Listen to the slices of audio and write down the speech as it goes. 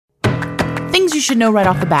Things you should know right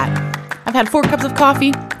off the bat. I've had 4 cups of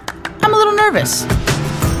coffee. I'm a little nervous.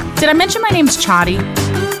 Did I mention my name's Chadi?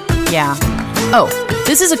 Yeah. Oh,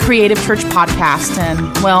 this is a Creative Church podcast, and,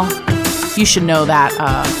 well, you should know that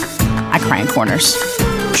I cry in corners.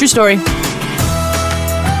 True story.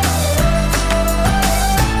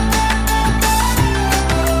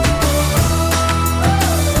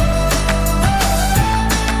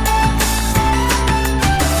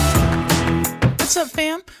 What's up,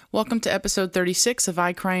 fam? Welcome to episode 36 of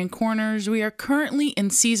I Cry in Corners. We are currently in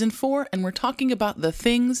season 4, and we're talking about the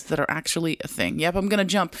things that are actually a thing. Yep, I'm going to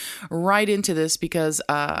jump right into this because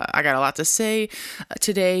I got a lot to say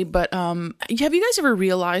today. But have you guys ever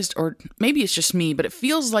realized, or maybe it's just me, but it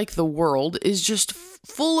feels like the world is just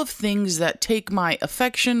full of things that take my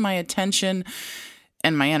affection, my attention,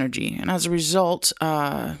 and my energy. And as a result,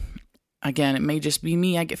 again, it may just be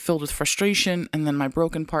me. I get filled with frustration, and then my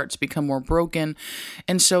broken parts become more broken.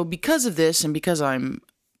 And so because of this, and because I'm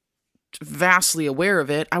vastly aware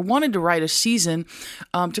of it, I wanted to write a season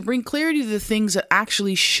to bring clarity to the things that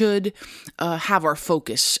actually should have our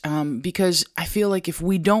focus. Because I feel like if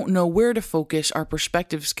we don't know where to focus, our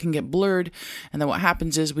perspectives can get blurred. And then what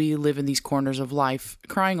happens is we live in these corners of life,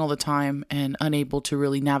 crying all the time and unable to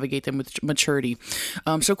really navigate them with maturity.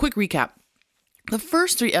 So quick recap. The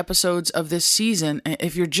first 3 episodes of this season,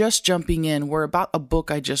 if you're just jumping in, were about a book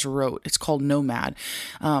I just wrote. It's called Nomad.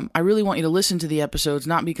 I really want you to listen to the episodes,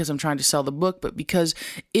 not because I'm trying to sell the book, but because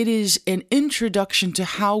it is an introduction to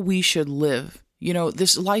how we should live. You know,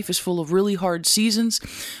 this life is full of really hard seasons.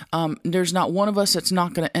 There's not one of us that's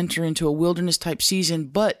not going to enter into a wilderness type season,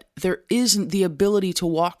 but there isn't the ability to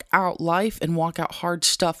walk out life and walk out hard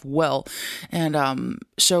stuff well. And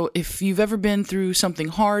so if you've ever been through something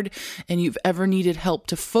hard and you've ever needed help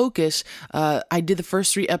to focus, I did the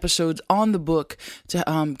first 3 episodes on the book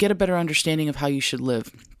to get a better understanding of how you should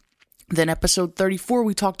live. Then episode 34,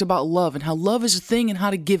 we talked about love and how love is a thing and how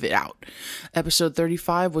to give it out. Episode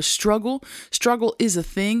 35 was struggle. Struggle is a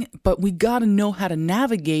thing, but we got to know how to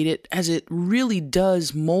navigate it, as it really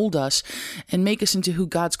does mold us and make us into who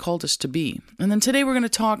God's called us to be. And then today we're going to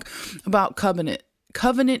talk about covenant.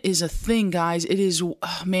 Covenant is a thing, guys. It is,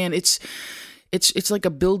 it's like a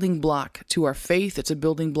building block to our faith. It's a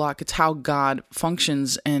building block. It's how God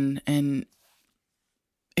functions, and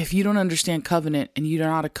if you don't understand covenant and you're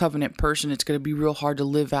not a covenant person, it's going to be real hard to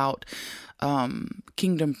live out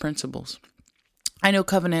kingdom principles. I know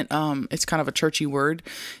covenant, it's kind of a churchy word.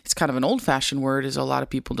 It's kind of an old-fashioned word, as a lot of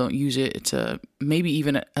people don't use it. It's maybe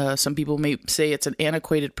even some people may say it's an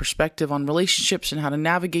antiquated perspective on relationships and how to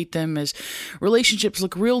navigate them, as relationships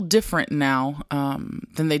look real different now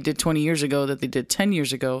than they did 20 years ago, that they did 10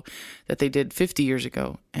 years ago, that they did 50 years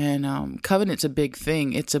ago. And covenant's a big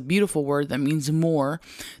thing. It's a beautiful word that means more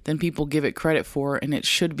than people give it credit for, and it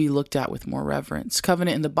should be looked at with more reverence.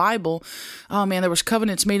 Covenant in the Bible, oh man, there was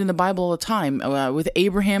covenants made in the Bible all the time. With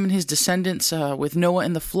Abraham and his descendants, with Noah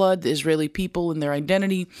and the flood, the Israeli people and their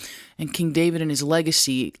identity, and King David and his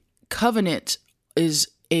legacy. Covenant is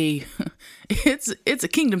it's a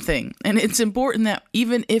kingdom thing, and it's important that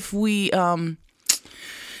even if we don't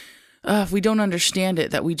understand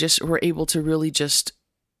it, that we're able to really just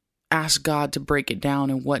ask God to break it down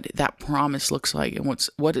and what that promise looks like, and what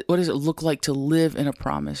does it look like to live in a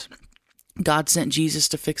promise. God sent Jesus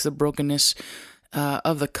to fix the brokenness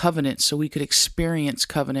of the covenant, so we could experience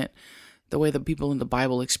covenant the way the people in the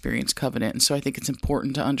Bible experience covenant. And so I think it's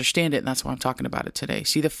important to understand it, and that's why I'm talking about it today.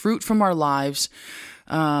 See, the fruit from our lives,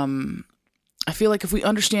 I feel like if we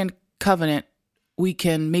understand covenant, we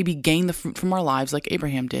can maybe gain the fruit from our lives like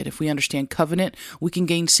Abraham did. If we understand covenant, we can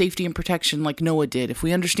gain safety and protection like Noah did. If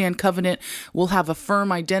we understand covenant, we'll have a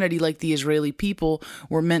firm identity like the Israeli people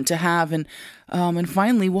were meant to have. And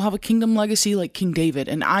finally, we'll have a kingdom legacy like King David.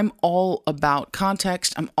 And I'm all about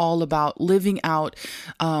context. I'm all about living out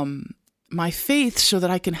my faith so that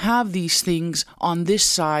I can have these things on this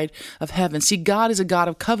side of heaven. See, God is a God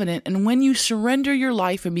of covenant, and when you surrender your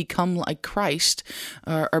life and become like Christ,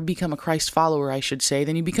 or become a Christ follower, I should say,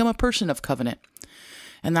 then you become a person of covenant.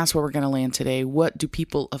 And that's where we're going to land today. What do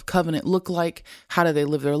people of covenant look like? How do they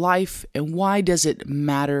live their life? And why does it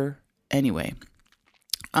matter anyway?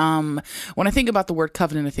 When I think about the word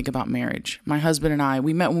covenant, I think about marriage. My husband and I,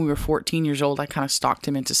 we met when we were 14 years old. I kind of stalked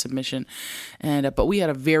him into submission, but we had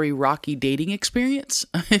a very rocky dating experience,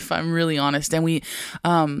 if I'm really honest. And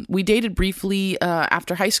we dated briefly,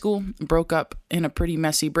 after high school, broke up in a pretty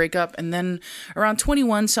messy breakup. And then around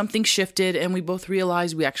 21, something shifted and we both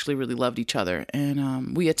realized we actually really loved each other.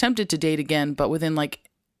 And, we attempted to date again, but within like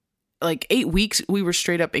 8 weeks, we were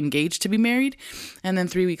straight up engaged to be married. And then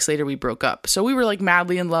 3 weeks later, we broke up. So we were like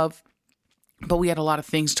madly in love. but we had a lot of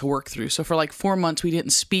things to work through. So for like 4 months, we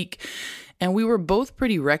didn't speak. And we were both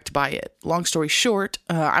pretty wrecked by it. Long story short,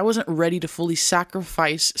 I wasn't ready to fully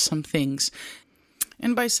sacrifice some things.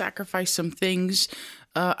 And by sacrifice some things,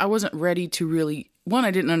 I wasn't ready to really, one,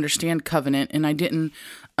 I didn't understand covenant, and I didn't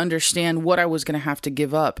understand what I was going to have to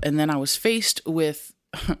give up. And then I was faced with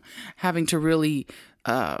having to really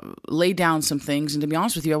lay down some things. And to be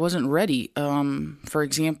honest with you, I wasn't ready. For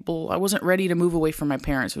example, I wasn't ready to move away from my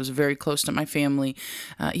parents. It was very close to my family.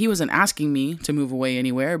 He wasn't asking me to move away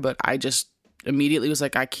anywhere, but I just immediately was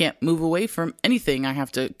like, I can't move away from anything. I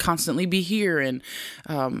have to constantly be here. And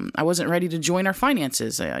I wasn't ready to join our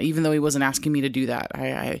finances, even though he wasn't asking me to do that.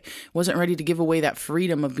 I wasn't ready to give away that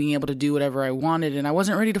freedom of being able to do whatever I wanted. And I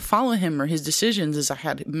wasn't ready to follow him or his decisions, as I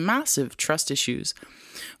had massive trust issues.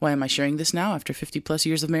 Why am I sharing this now after 50 plus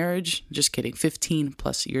years of marriage? Just kidding. 15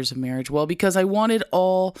 plus years of marriage. Well, because I wanted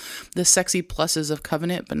all the sexy pluses of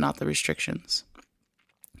covenant, but not the restrictions.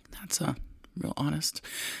 That's real honest.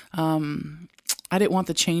 I didn't want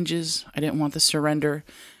the changes. I didn't want the surrender.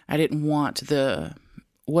 I didn't want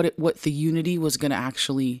what the unity was going to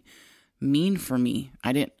actually mean for me.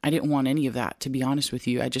 I didn't want any of that, to be honest with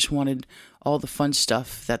you. I just wanted all the fun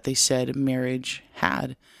stuff that they said marriage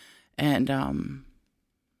had. And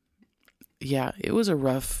yeah, it was a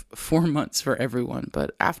rough 4 months for everyone.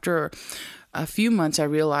 But after a few months, I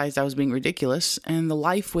realized I was being ridiculous, and the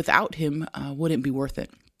life without him wouldn't be worth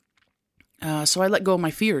it. So I let go of my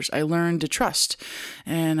fears. I learned to trust,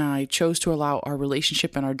 and I chose to allow our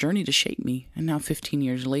relationship and our journey to shape me. And now 15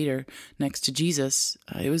 years later, next to Jesus,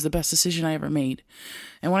 it was the best decision I ever made.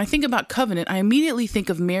 And when I think about covenant, I immediately think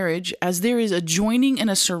of marriage as there is a joining and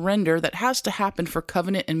a surrender that has to happen for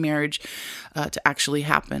covenant and marriage to actually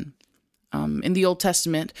happen. In the Old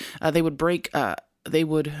Testament, they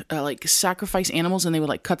would like sacrifice animals, and they would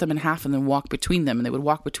like cut them in half and then walk between them. And they would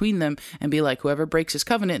walk between them and be like, whoever breaks his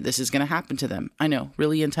covenant, this is going to happen to them. I know,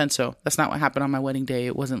 really intenso. That's not what happened on my wedding day.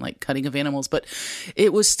 It wasn't like cutting of animals, but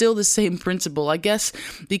it was still the same principle. I guess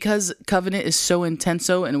because covenant is so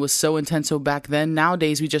intenso, and it was so intenso back then,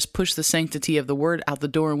 nowadays we just push the sanctity of the word out the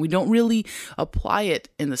door, and we don't really apply it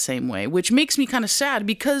in the same way, which makes me kind of sad,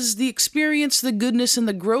 because the experience, the goodness, and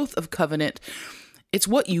the growth of covenant, it's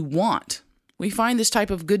what you want. We find this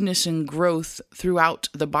type of goodness and growth throughout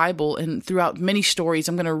the Bible and throughout many stories.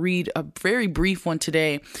 I'm going to read a very brief one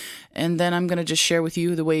today, and then I'm going to just share with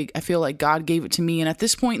you the way I feel like God gave it to me. And at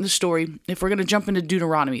this point in the story, if we're going to jump into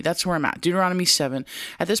Deuteronomy, that's where I'm at, Deuteronomy 7.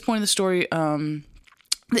 At this point in the story, the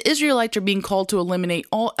Israelites are being called to eliminate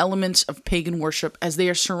all elements of pagan worship, as they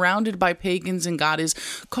are surrounded by pagans, and God is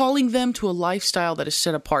calling them to a lifestyle that is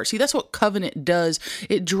set apart. See, that's what covenant does.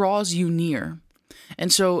 It draws you near.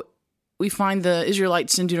 And so we find the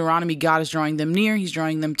Israelites in Deuteronomy, God is drawing them near. He's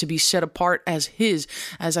drawing them to be set apart as his.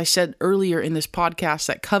 As I said earlier in this podcast,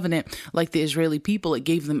 that covenant, like the Israeli people, it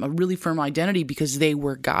gave them a really firm identity because they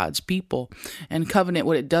were God's people. And covenant,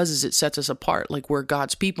 what it does is it sets us apart, like we're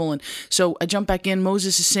God's people. And so I jump back in.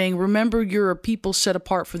 Moses is saying, remember, you're a people set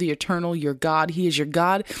apart for the eternal, your God. He is your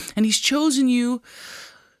God, and he's chosen you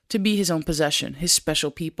to be his own possession, his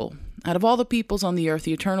special people. Out of all the peoples on the earth,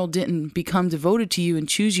 the Eternal didn't become devoted to you and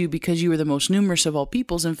choose you because you were the most numerous of all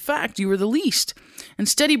peoples. In fact, you were the least.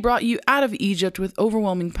 Instead, he brought you out of Egypt with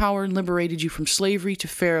overwhelming power and liberated you from slavery to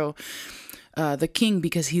Pharaoh, the king,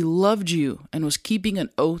 because he loved you and was keeping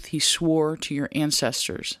an oath he swore to your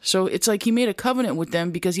ancestors. So it's like he made a covenant with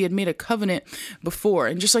them because he had made a covenant before.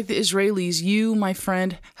 And just like the Israelis, you, my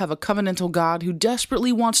friend, have a covenantal God who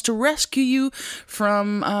desperately wants to rescue you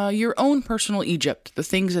from your own personal Egypt, the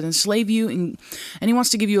things that enslave you, and he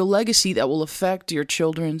wants to give you a legacy that will affect your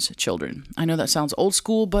children's children. I know that sounds old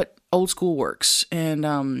school, but old school works. And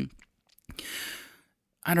I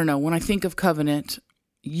don't know, when I think of covenant,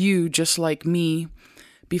 you, just like me,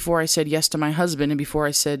 before I said yes to my husband and before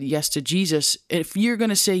I said yes to Jesus, if you're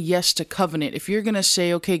going to say yes to covenant, if you're going to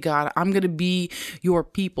say, okay, God, I'm going to be your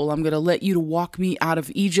people, I'm going to let you to walk me out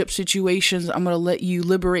of Egypt situations, I'm going to let you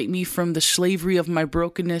liberate me from the slavery of my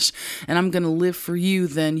brokenness, and I'm going to live for you,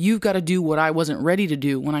 then you've got to do what I wasn't ready to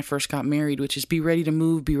do when I first got married, which is be ready to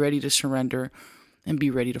move, be ready to surrender, and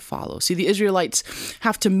be ready to follow. See, the Israelites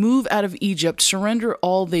have to move out of Egypt, surrender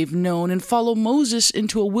all they've known, and follow Moses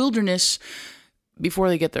into a wilderness before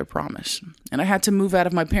they get their promise. And I had to move out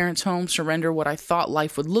of my parents' home, surrender what I thought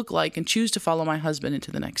life would look like, and choose to follow my husband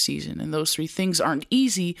into the next season. And those three things aren't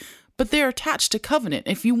easy, but they're attached to covenant.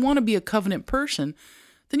 If you want to be a covenant person,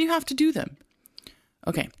 then you have to do them.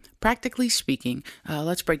 Okay, practically speaking,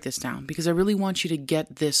 let's break this down, because I really want you to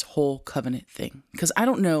get this whole covenant thing. Because I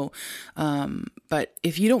don't know, but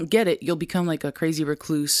if you don't get it, you'll become like a crazy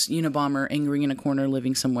recluse, Unabomber, angry in a corner,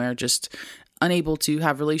 living somewhere, just unable to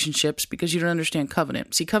have relationships because you don't understand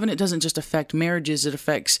covenant. See, covenant doesn't just affect marriages. It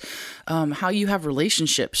affects how you have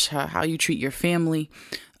relationships, how you treat your family,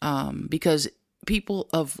 because people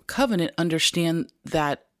of covenant understand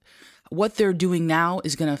that what they're doing now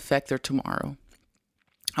is going to affect their tomorrow.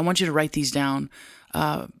 I want you to write these down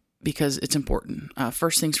because it's important.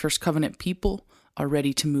 First things first, covenant people are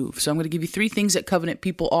ready to move. So I'm going to give you 3 things that covenant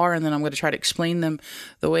people are, and then I'm going to try to explain them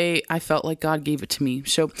the way I felt like God gave it to me.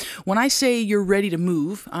 So when I say you're ready to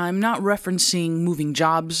move, I'm not referencing moving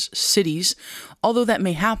jobs, cities, although that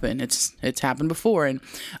may happen. It's happened before. And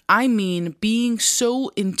I mean being so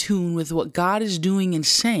in tune with what God is doing and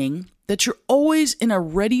saying that you're always in a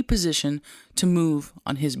ready position to move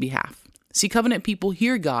on his behalf. See, covenant people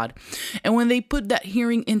hear God, and when they put that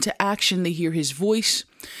hearing into action, they hear his voice,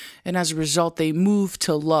 and as a result, they move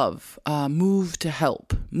to love, move to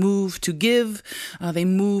help, move to give, they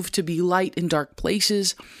move to be light in dark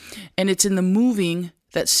places, and it's in the moving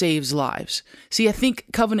that saves lives. See, I think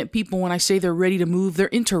covenant people, when I say they're ready to move, they're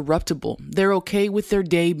interruptible. They're okay with their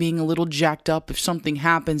day being a little jacked up if something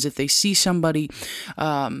happens, if they see somebody.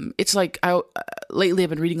 It's like, lately I've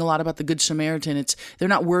been reading a lot about the Good Samaritan. They're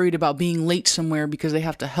not worried about being late somewhere because they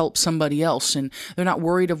have to help somebody else. And they're not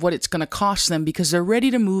worried of what it's going to cost them because they're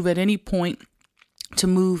ready to move at any point to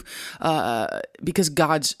move because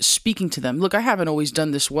God's speaking to them. Look, I haven't always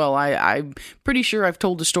done this well. I'm pretty sure I've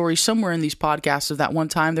told the story somewhere in these podcasts of that one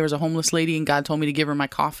time there was a homeless lady and God told me to give her my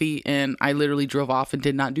coffee and I literally drove off and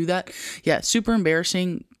did not do that. Yeah, super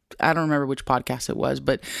embarrassing. I don't remember which podcast it was,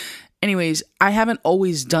 but anyways, I haven't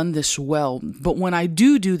always done this well, but when I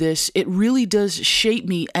do this, it really does shape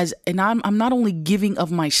me and I'm not only giving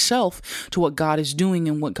of myself to what God is doing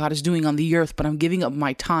and what God is doing on the earth, but I'm giving up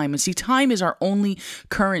my time. And see, time is our only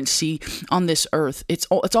currency on this earth. It's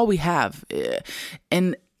all we have.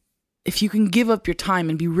 And if you can give up your time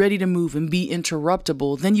and be ready to move and be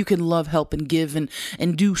interruptible, then you can love, help, and give and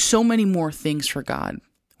do so many more things for God.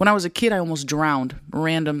 When I was a kid, I almost drowned. A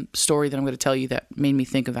random story that I'm going to tell you that made me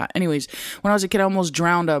think of that. Anyways, when I was a kid, I almost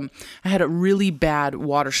drowned. I had a really bad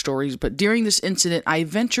water stories, but during this incident, I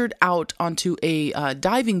ventured out onto a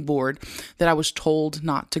diving board that I was told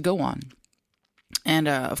not to go on. And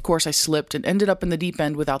of course, I slipped and ended up in the deep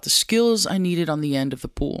end without the skills I needed on the end of the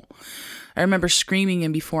pool. I remember screaming,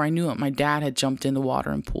 and before I knew it, my dad had jumped in the water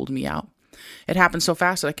and pulled me out. It happened so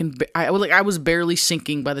fast that I was barely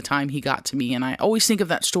sinking by the time he got to me. And I always think of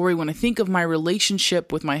that story when I think of my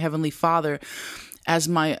relationship with my Heavenly Father as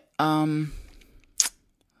my, as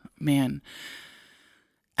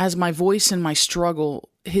my voice in my struggle.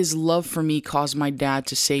 His love for me caused my dad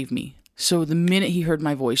to save me. So the minute he heard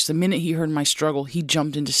my voice, the minute he heard my struggle, he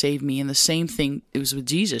jumped in to save me. And the same thing, it was with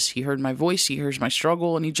Jesus. He heard my voice, he hears my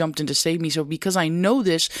struggle, and he jumped in to save me. So because I know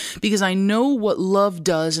this, because I know what love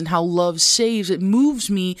does and how love saves, it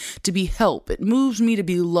moves me to be help. It moves me to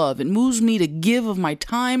be love. It moves me to give of my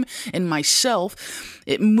time and myself.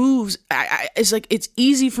 It moves. It's like it's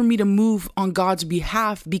easy for me to move on God's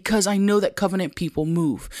behalf because I know that covenant people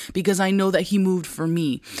move, because I know that he moved for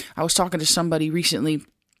me. I was talking to somebody recently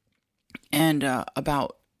and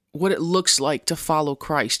about what it looks like to follow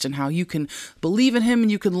Christ and how you can believe in him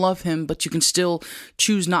and you can love him, but you can still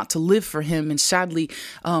choose not to live for him. And sadly,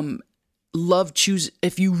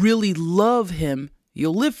 if you really love him,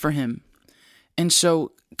 you'll live for him. And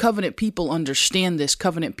so covenant people understand this.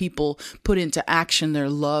 Covenant people put into action their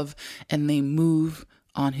love and they move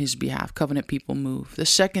on his behalf. Covenant people move. The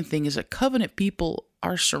second thing is that covenant people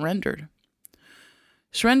are surrendered.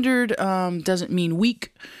 Surrendered doesn't mean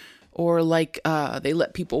weak or like they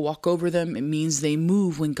let people walk over them. It means they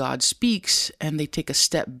move when God speaks and they take a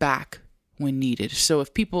step back when needed. So if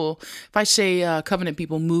I say covenant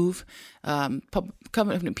people move,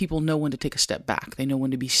 covenant people know when to take a step back. They know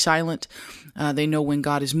when to be silent. They know when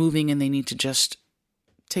God is moving and they need to just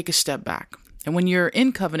take a step back. And when you're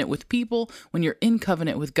in covenant with people, when you're in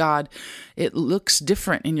covenant with God, it looks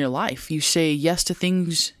different in your life. You say yes to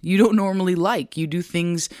things you don't normally like. You do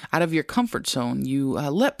things out of your comfort zone. You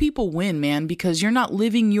let people win, man, because you're not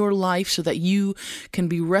living your life so that you can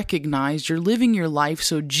be recognized. You're living your life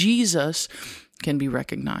so Jesus can be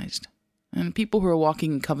recognized. And people who are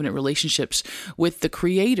walking in covenant relationships with the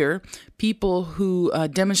Creator, people who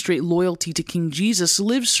demonstrate loyalty to King Jesus,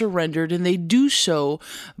 live surrendered, and they do so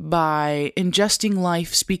by ingesting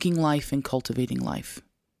life, speaking life, and cultivating life.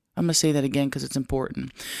 I'm going to say that again because it's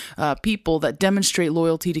important. People that demonstrate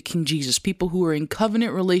loyalty to King Jesus, people who are in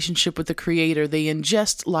covenant relationship with the Creator, they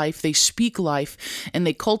ingest life, they speak life, and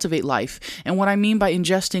they cultivate life. And what I mean by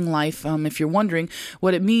ingesting life, if you're wondering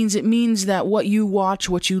what it means that what you watch,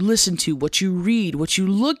 what you listen to, what you read, what you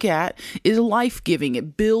look at is life-giving.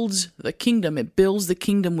 It builds the kingdom. It builds the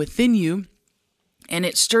kingdom within you. And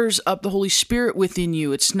it stirs up the Holy Spirit within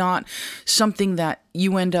you. It's not something that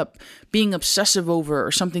you end up being obsessive over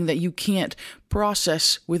or something that you can't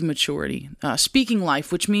process with maturity. Speaking life,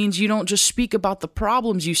 which means you don't just speak about the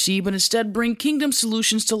problems you see, but instead bring kingdom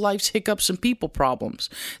solutions to life's hiccups and people problems.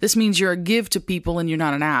 This means you're a give to people and you're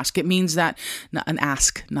not an ask. It means that, not an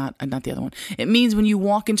ask, not the other one. It means when you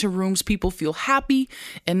walk into rooms, people feel happy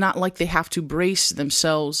and not like they have to brace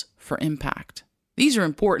themselves for impact. These are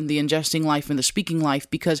important, the ingesting life and the speaking life,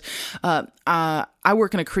 because I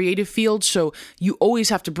work in a creative field, so you always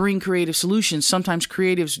have to bring creative solutions. Sometimes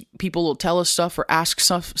people will tell us stuff or ask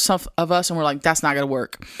stuff of us, and we're like, that's not going to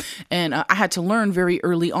work. And I had to learn very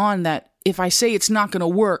early on that if I say it's not going to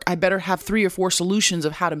work, I better have 3 or 4 solutions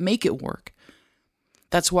of how to make it work.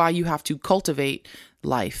 That's why you have to cultivate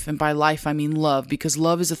life. And by life, I mean love, because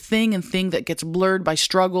love is a thing that gets blurred by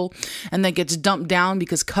struggle and that gets dumped down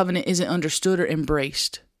because covenant isn't understood or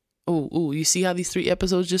embraced. Oh, you see how these 3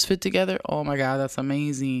 episodes just fit together? Oh my God, that's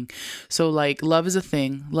amazing. So love is a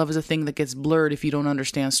thing. Love is a thing that gets blurred if you don't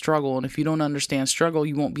understand struggle. And if you don't understand struggle,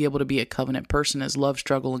 you won't be able to be a covenant person, as love,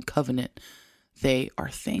 struggle, and covenant, they are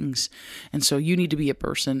things. And so you need to be a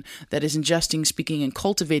person that is ingesting, speaking, and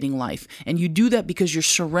cultivating life. And you do that because you're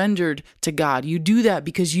surrendered to God. You do that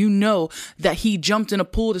because you know that He jumped in a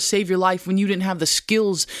pool to save your life when you didn't have the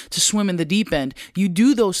skills to swim in the deep end. You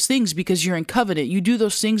do those things because you're in covenant. You do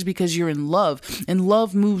those things because you're in love. And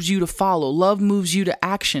love moves you to follow. Love moves you to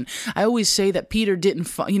action. I always say that Peter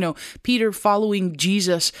Peter following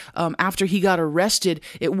Jesus after he got arrested,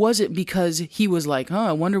 it wasn't because he was like,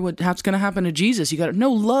 I wonder what's going to happen to Jesus.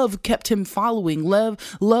 Love kept him following.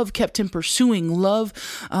 Love kept him pursuing. Love,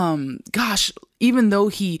 even though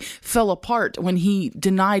he fell apart when he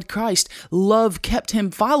denied Christ, love kept him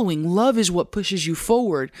following. Love is what pushes you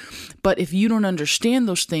forward. But if you don't understand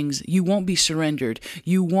those things, you won't be surrendered.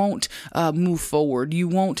 You won't move forward. You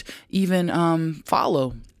won't even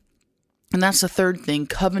follow. And that's the third thing.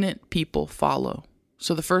 Covenant people follow.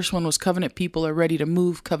 So the first one was covenant people are ready to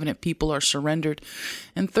move. Covenant people are surrendered.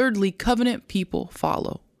 And thirdly, covenant people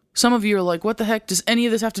follow. Some of you are like, what the heck does any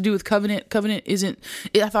of this have to do with covenant? Covenant I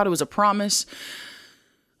thought it was a promise.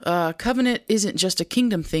 Covenant isn't just a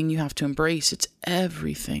kingdom thing you have to embrace. It's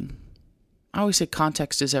everything. I always say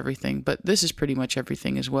context is everything, but this is pretty much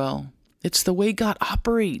everything as well. It's the way God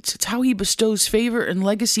operates. It's how He bestows favor and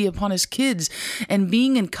legacy upon His kids. And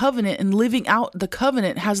being in covenant and living out the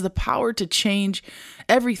covenant has the power to change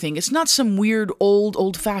everything. It's not some weird,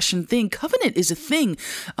 old-fashioned thing. Covenant is a thing.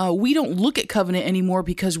 We don't look at covenant anymore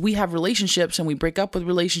because we have relationships and we break up with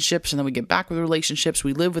relationships and then we get back with relationships.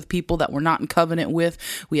 We live with people that we're not in covenant with.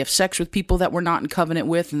 We have sex with people that we're not in covenant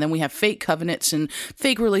with. And then we have fake covenants and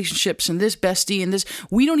fake relationships and this bestie and this.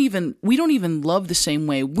 We don't even love the same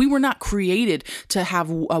way. We were not created to have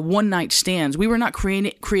one-night stands. We were not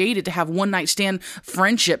created to have one-night stand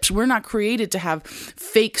friendships. We're not created to have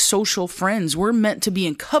fake social friends. We're meant to be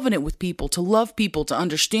in covenant with people, to love people, to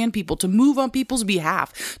understand people, to move on people's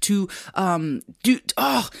behalf, to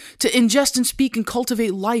ingest and speak and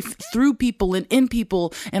cultivate life through people and in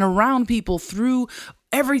people and around people, through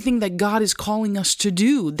everything that God is calling us to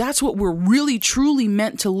do. That's what we're really truly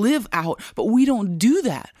meant to live out, but we don't do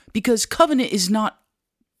that because covenant's not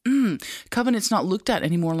looked at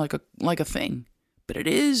anymore like a thing, but it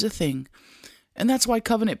is a thing. And that's why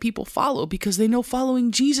covenant people follow, because they know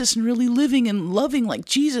following Jesus and really living and loving like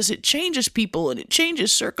Jesus, it changes people and it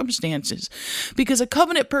changes circumstances. Because a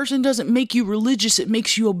covenant person doesn't make you religious, it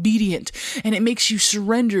makes you obedient and it makes you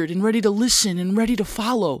surrendered and ready to listen and ready to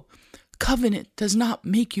follow. Covenant does not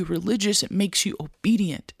make you religious, it makes you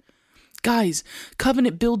obedient. Guys,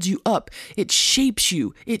 covenant builds you up. It shapes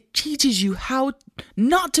you. It teaches you how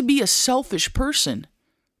not to be a selfish person.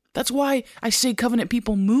 That's why I say covenant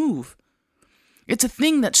people move. It's a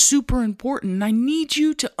thing that's super important, and I need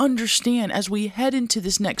you to understand as we head into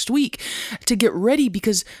this next week to get ready,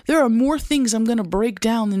 because there are more things I'm going to break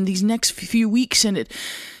down in these next few weeks, and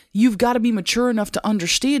you've got to be mature enough to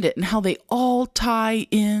understand it and how they all tie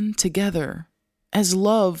in together. As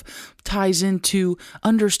love ties into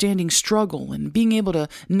understanding struggle and being able to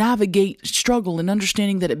navigate struggle and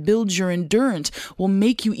understanding that it builds your endurance will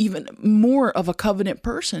make you even more of a covenant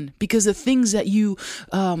person, because the things that you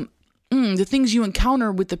The things you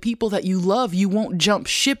encounter with the people that you love, you won't jump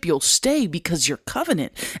ship, you'll stay because you're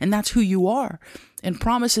covenant, and that's who you are. And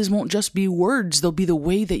promises won't just be words, they'll be the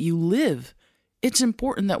way that you live. It's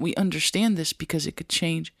important that we understand this because it could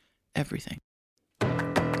change everything.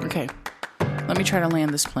 Okay, let me try to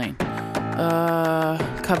land this plane.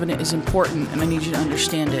 Covenant is important, and I need you to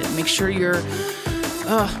understand it. Make sure you're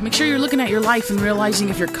looking at your life and realizing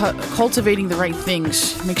if you're cultivating the right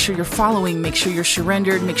things. Make sure you're following, make sure you're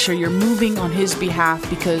surrendered, make sure you're moving on His behalf,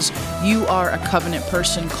 because you are a covenant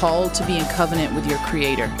person called to be in covenant with your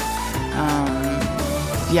Creator.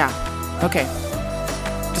 Okay.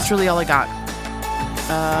 That's really all I got.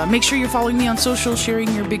 Make sure you're following me on social,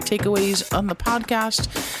 sharing your big takeaways on the podcast.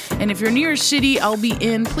 And if you're near a city I'll be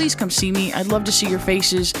in, please come see me. I'd love to see your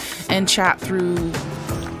faces and chat through,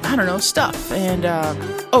 stuff. And,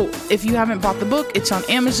 if you haven't bought the book, it's on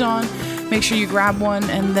Amazon. Make sure you grab one,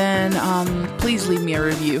 and then please leave me a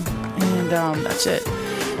review. And that's it.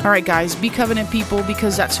 All right, guys, be covenant people,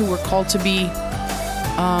 because that's who we're called to be.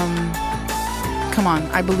 Come on,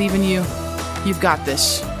 I believe in you. You've got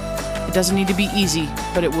this. It doesn't need to be easy,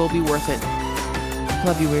 but it will be worth it.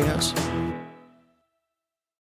 Love you, weirdos.